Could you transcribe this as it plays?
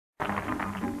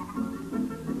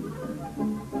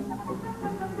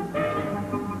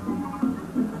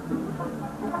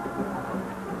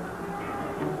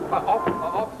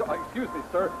excuse me,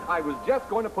 sir. I was just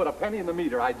going to put a penny in the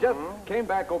meter. I just came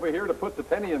back over here to put the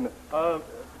penny in the...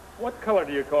 What color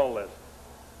do you call this?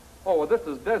 Oh, well, this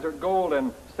is desert gold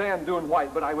and sand dune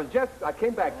white, but I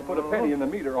came back to put a penny in the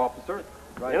meter, officer.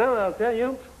 Right. You know, I'll tell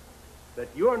you that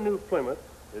your new Plymouth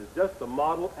is just the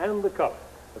model and the color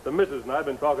that the missus and I have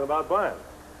been talking about buying.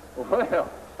 Well,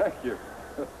 thank you.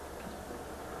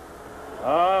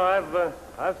 Oh,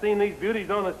 I've seen these beauties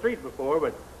on the street before,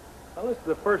 but well, this is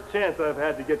the first chance I've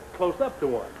had to get close up to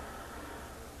one.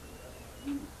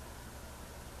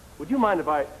 Would you mind if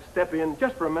I step in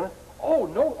just for a minute? Oh,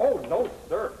 no,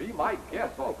 sir. Be my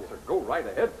guest, officer. Go right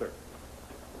ahead, sir.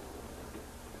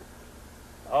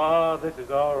 Oh, this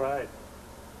is all right.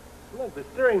 Look, the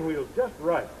steering wheel's just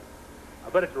right. I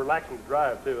bet it's relaxing to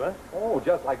drive, too, huh? Oh,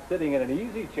 just like sitting in an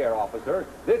easy chair, officer.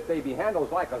 This baby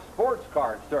handles like a sports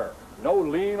car, sir. No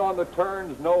lean on the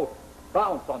turns, no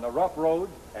bounce on the rough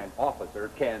roads. And,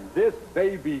 officer, can this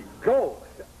baby go?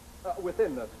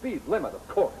 Within the speed limit, of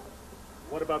course.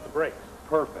 What about the brakes?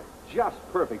 Perfect. Just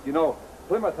perfect. You know,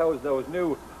 Plymouth has those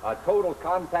new total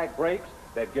contact brakes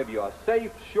that give you a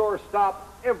safe, sure stop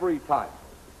every time.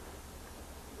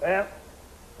 Well,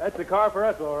 that's the car for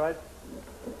us, all right.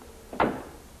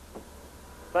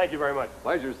 Thank you very much.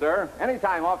 Pleasure, sir.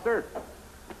 Anytime, officer.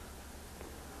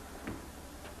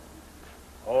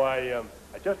 Oh, I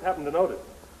just happened to notice.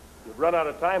 You've run out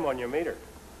of time on your meter.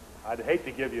 I'd hate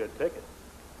to give you a ticket.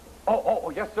 Oh,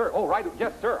 yes, sir. Oh, right.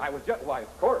 Yes, sir. I was just, why,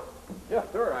 of course. Yes,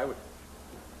 sir. I was